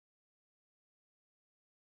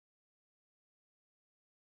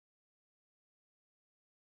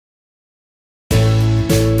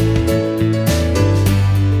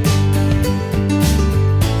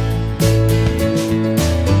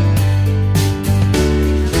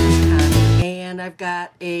and I've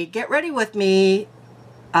got a get ready with me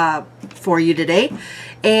for you today,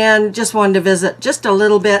 and just wanted to visit just a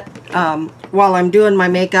little bit while I'm doing my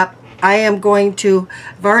makeup. I've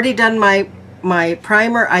already done my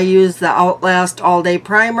primer. I use the Outlast All Day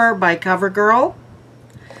Primer by CoverGirl,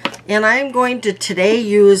 and I'm going to today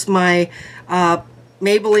use my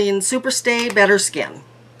Maybelline Superstay Better Skin.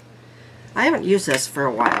 I haven't used this for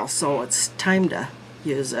a while, so it's time to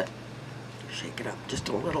use it. Shake it up just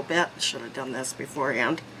a little bit. Should have done this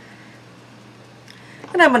beforehand.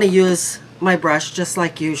 And I'm going to use my brush just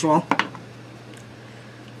like usual.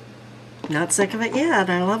 Not sick of it yet.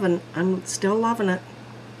 I'm still loving it.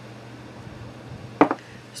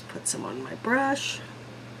 Just put some on my brush.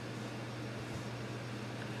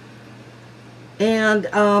 And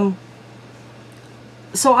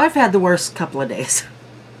so I've had the worst couple of days.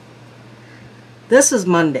 This is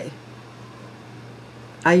Monday.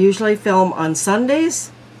 I usually film on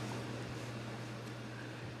Sundays,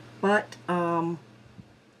 but I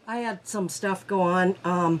had some stuff go on.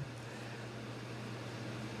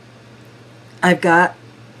 I've got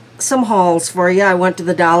some hauls for you. I went to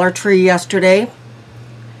the Dollar Tree yesterday.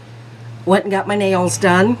 Went and got my nails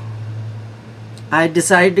done. I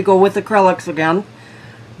decided to go with acrylics again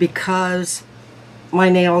because my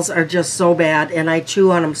nails are just so bad and I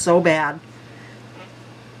chew on them so bad.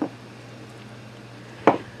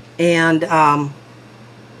 And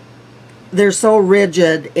they're so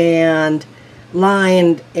rigid and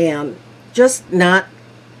lined and just not,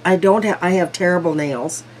 I have terrible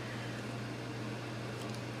nails.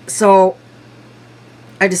 So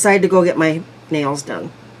I decided to go get my nails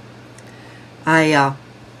done. I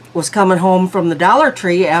was coming home from the Dollar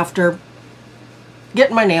Tree after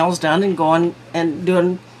getting my nails done and going and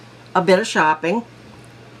doing a bit of shopping.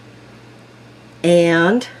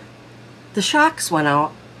 And the shocks went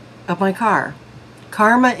out of my car.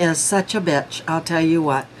 Karma is such a bitch, I'll tell you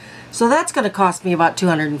what. So that's going to cost me about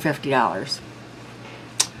 $250.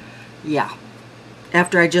 Yeah.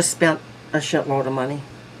 After I just spent a shitload of money.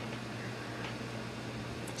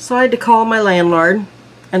 So I had to call my landlord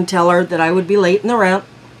and tell her that I would be late in the rent.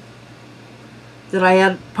 That I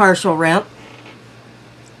had partial rent.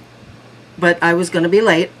 But I was going to be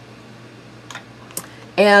late.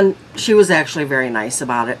 And she was actually very nice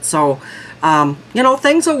about it. So, you know,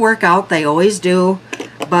 things will work out. They always do.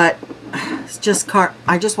 But it's just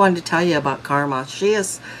I just wanted to tell you about Karma.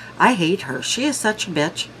 I hate her. She is such a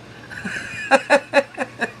bitch.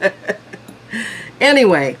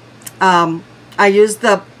 Anyway, I used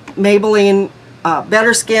the Maybelline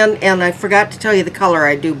Better Skin, and I forgot to tell you the color,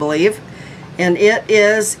 I do believe. And it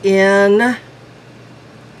is in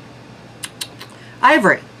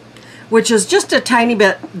Ivory, which is just a tiny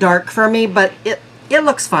bit dark for me, but it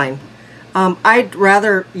looks fine. I'd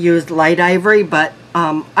rather use light ivory, but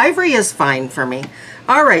ivory is fine for me.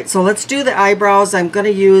 Alright, so let's do the eyebrows. I'm going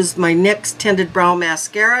to use my NYX Tinted Brow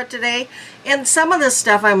Mascara today, and some of this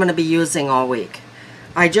stuff I'm going to be using all week.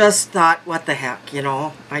 I just thought, what the heck, you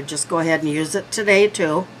know, I'd just go ahead and use it today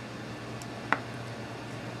too.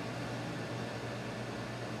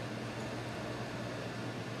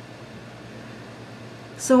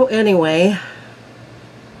 So anyway,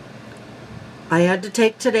 I had to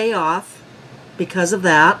take today off because of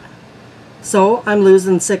that. So I'm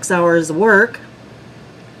losing 6 hours of work.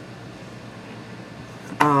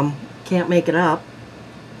 Can't make it up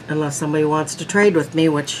unless somebody wants to trade with me,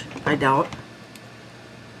 which I doubt.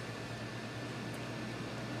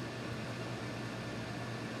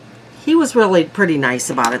 He was really pretty nice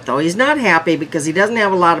about it though. He's not happy because he doesn't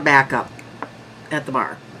have a lot of backup at the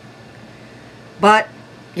bar. But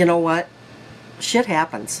you know what? Shit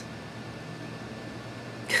happens.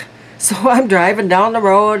 So I'm driving down the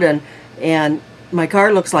road and my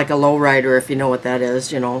car looks like a lowrider, if you know what that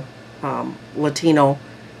is. You know, Latino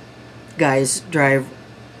guys drive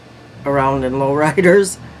around in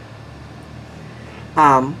lowriders.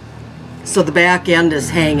 So the back end is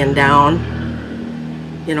hanging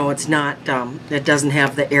down. You know, it's not, it doesn't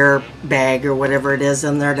have the air bag or whatever it is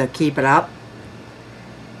in there to keep it up.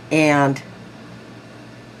 And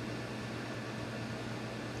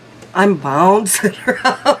I'm bouncing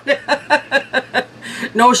around.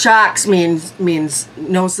 No shocks means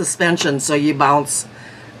no suspension, so you bounce.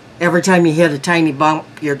 Every time you hit a tiny bump,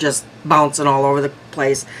 you're just bouncing all over the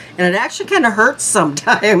place. And it actually kind of hurts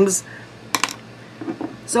sometimes.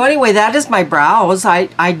 So anyway, that is my brows. I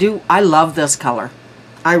love this color.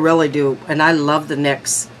 I really do. And I love the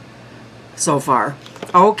NYX so far.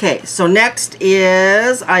 Okay, so next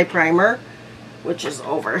is eye primer, which is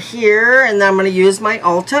over here, and then I'm going to use my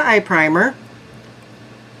Ulta eye primer.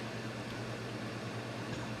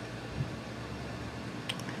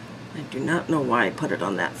 I do not know why I put it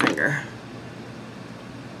on that finger.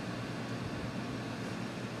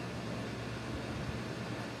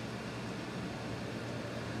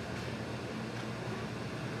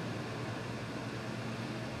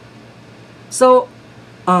 So,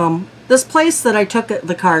 this place that I took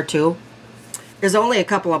the car to is only a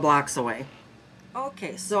couple of blocks away.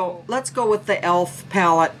 Okay, so let's go with the e.l.f.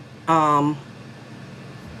 palette.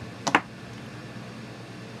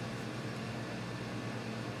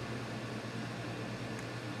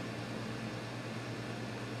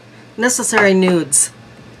 Necessary Nudes.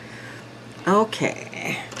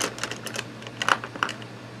 Okay.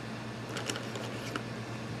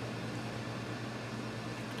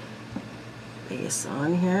 Base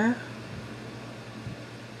on here.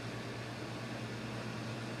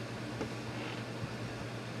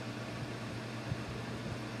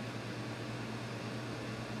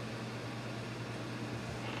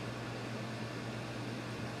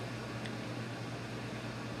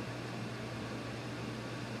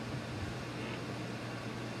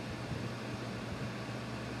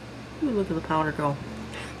 Ooh, look at the powder go.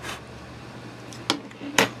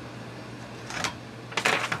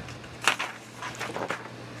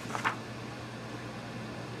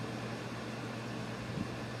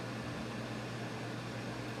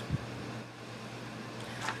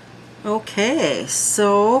 Okay,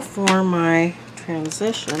 so for my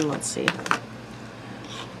transition, let's see.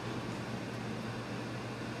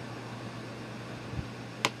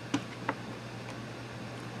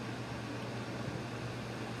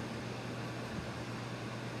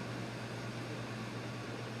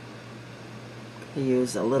 I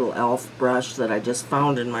use a little e.l.f. brush that I just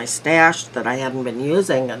found in my stash that I hadn't been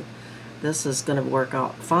using, and this is going to work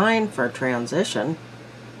out fine for a transition.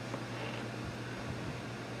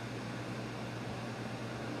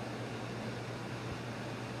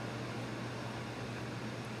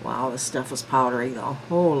 Wow, this stuff is powdery though.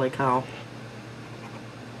 Holy cow.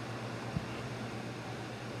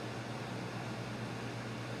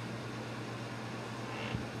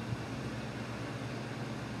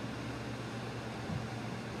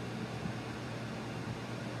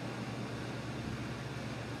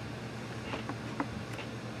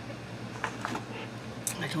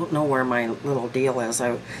 I don't know where my little deal is.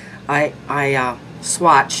 I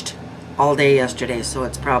swatched all day yesterday, so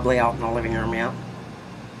it's probably out in the living room yet.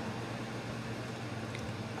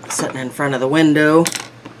 Sitting in front of the window.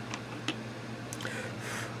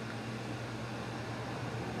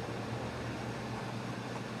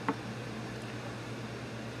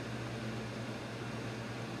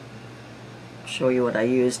 Show you what I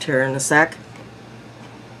used here in a sec.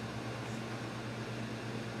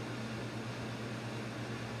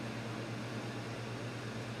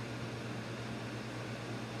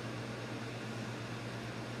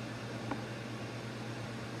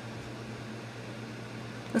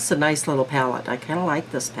 This is a nice little palette. I kind of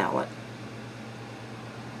like this palette.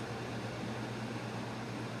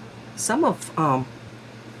 Some of e.l.f.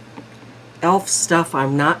 stuff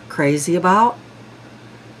I'm not crazy about,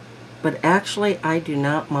 but actually I do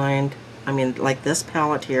not mind. I mean, like this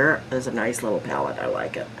palette here is a nice little palette. I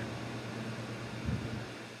like it.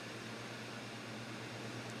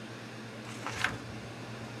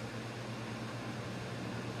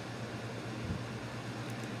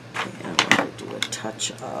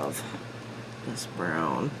 Touch of this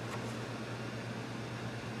brown.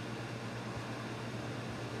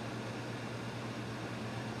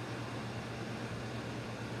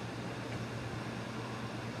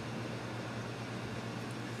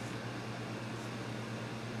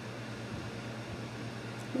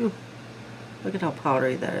 Ooh, look at how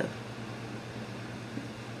powdery that is.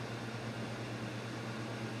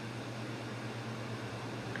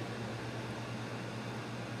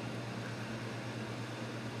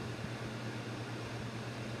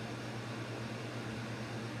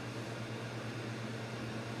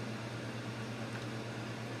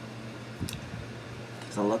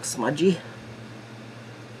 Does it look smudgy?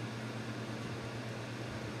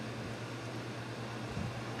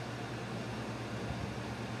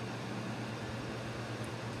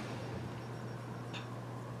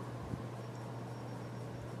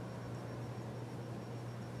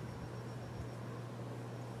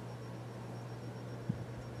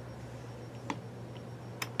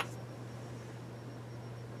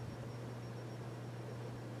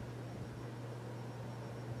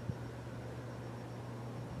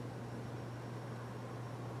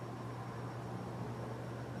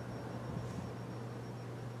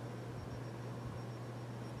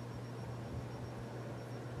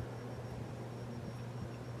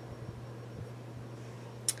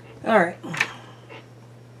 All right.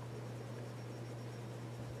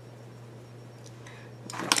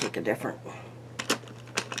 take a different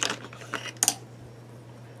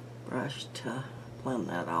brush to blend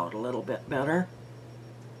that out a little bit better.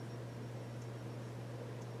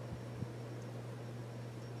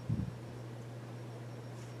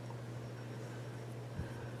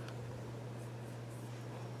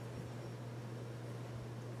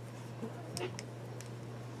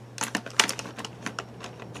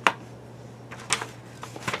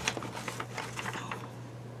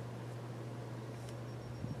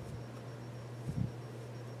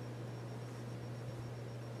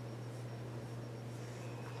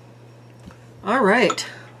 All right,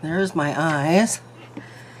 there's my eyes.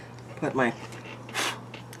 Put my...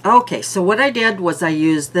 Okay, so what I did was I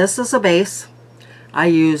used this as a base. I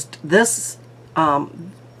used this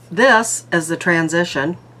this as the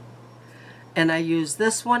transition, and I used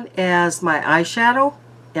this one as my eyeshadow,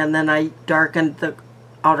 and then I darkened the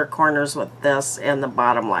outer corners with this and the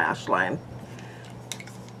bottom lash line.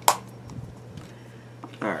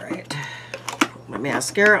 All right, put my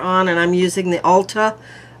mascara on, and I'm using the Ulta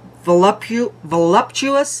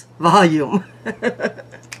Voluptuous Volume.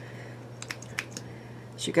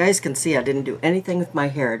 As you guys can see, I didn't do anything with my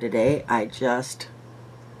hair today. I just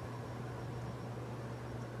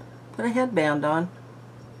put a headband on.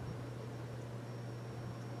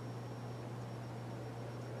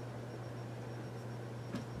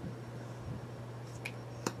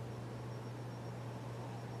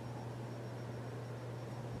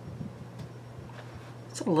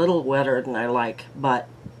 It's a little wetter than I like, but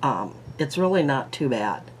it's really not too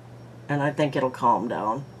bad, and I think it'll calm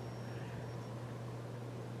down.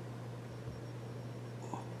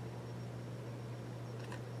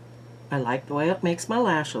 I like the way it makes my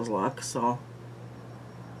lashes look, so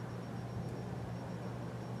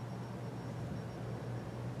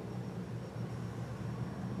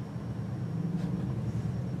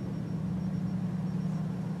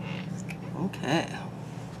okay,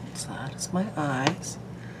 so that is my eyes.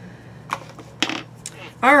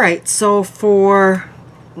 Alright, so for,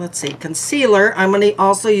 let's see, concealer, I'm going to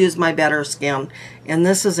also use my Better Skin, and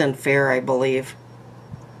this is in Fair, I believe.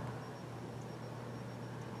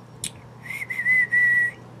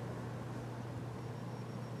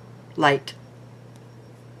 Light.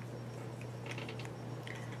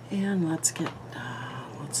 And let's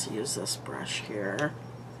use this brush here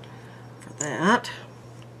for that.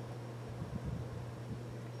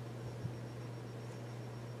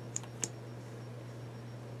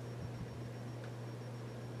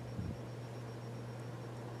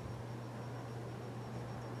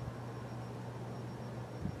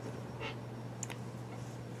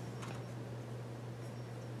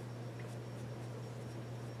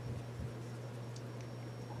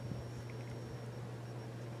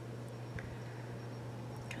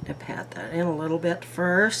 To pat that in a little bit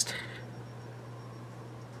first.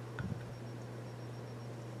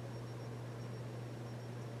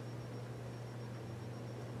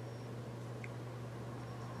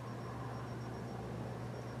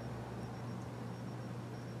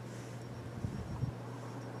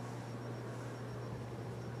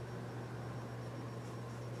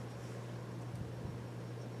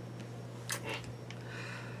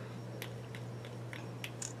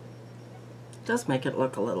 Does make it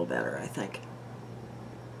look a little better, I think.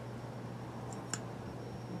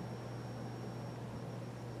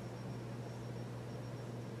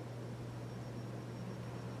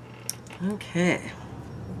 Okay.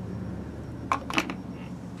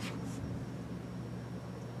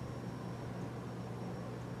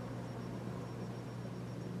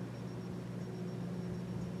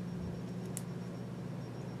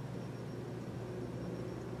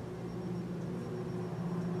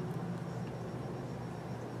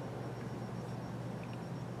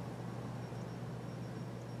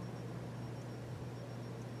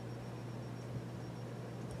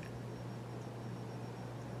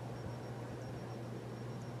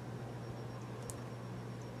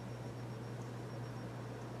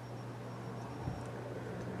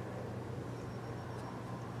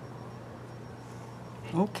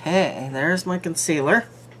 Okay, there's my concealer.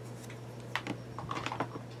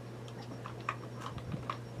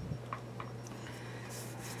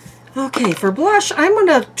 Okay, for blush, I'm going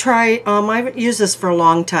to try, I haven't used this for a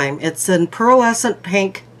long time. It's in Pearlescent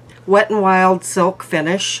Pink Wet n Wild Silk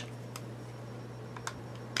Finish.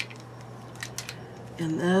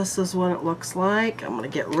 And this is what it looks like. I'm going to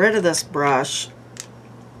get rid of this brush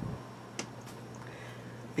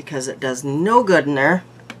because it does no good in there.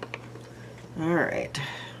 Alright.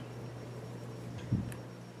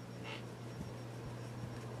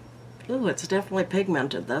 Ooh, it's definitely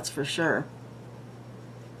pigmented, that's for sure.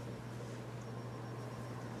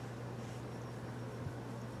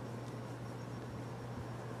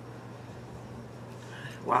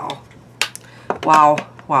 Wow. Wow.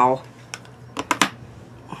 Wow.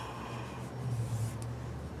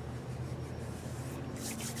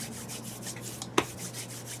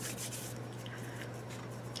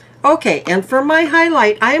 Okay, and for my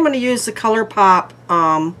highlight, I am going to use the ColourPop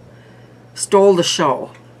Stole the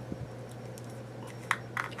Show.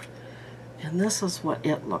 And this is what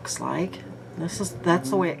it looks like. That's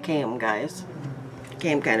the way it came, guys. It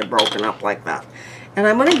came kind of broken up like that. And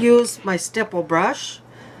I'm going to use my stipple brush,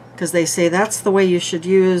 because they say that's the way you should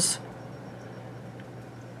use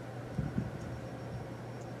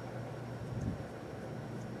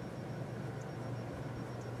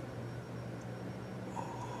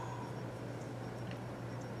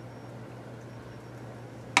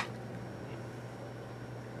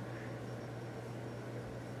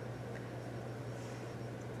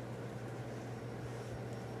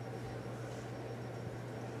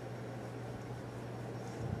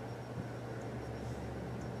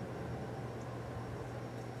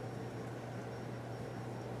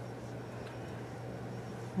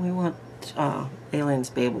we want aliens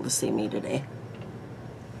to be able to see me today.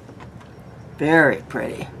 Very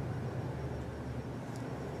pretty.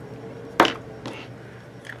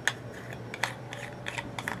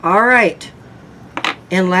 Alright.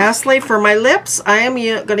 And lastly, for my lips, I am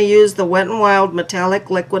going to use the Wet n Wild Metallic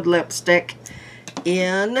Liquid Lipstick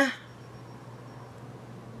in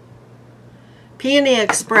Peony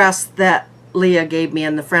Express that Leah gave me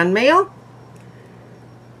in the friend mail.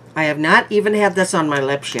 I have not even had this on my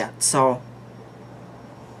lips yet, so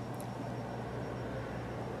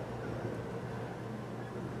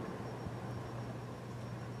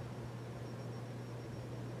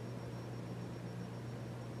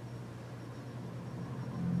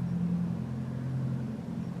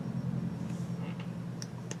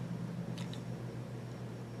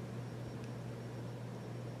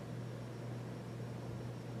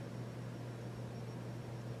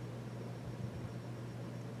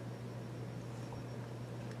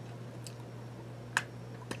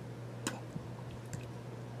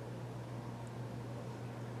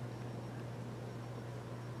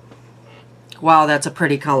wow, that's a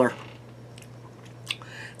pretty color.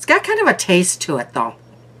 It's got kind of a taste to it, though.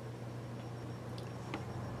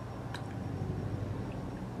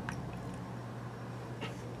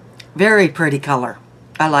 Very pretty color.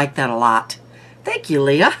 I like that a lot. Thank you,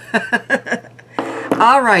 Leah.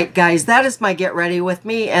 Alright, guys, that is my Get Ready With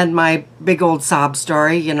Me and my big old sob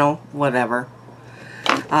story, you know, whatever.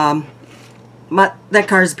 That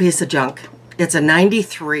car's a piece of junk. It's a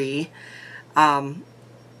 93.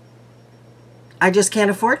 I just can't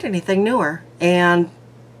afford anything newer, and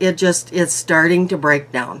it's starting to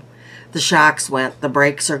break down. The shocks went, the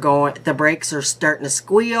brakes are starting to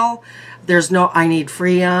squeal. There's no, I need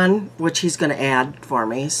Freon, which he's going to add for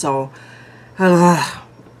me, so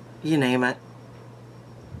you name it.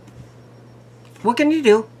 What can you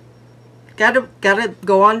do? Gotta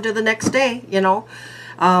go on to the next day, you know.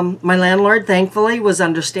 My landlord thankfully was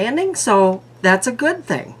understanding, so that's a good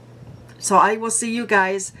thing. So I will see you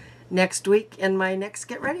guys next week in my next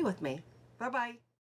Get Ready With Me. Bye-bye.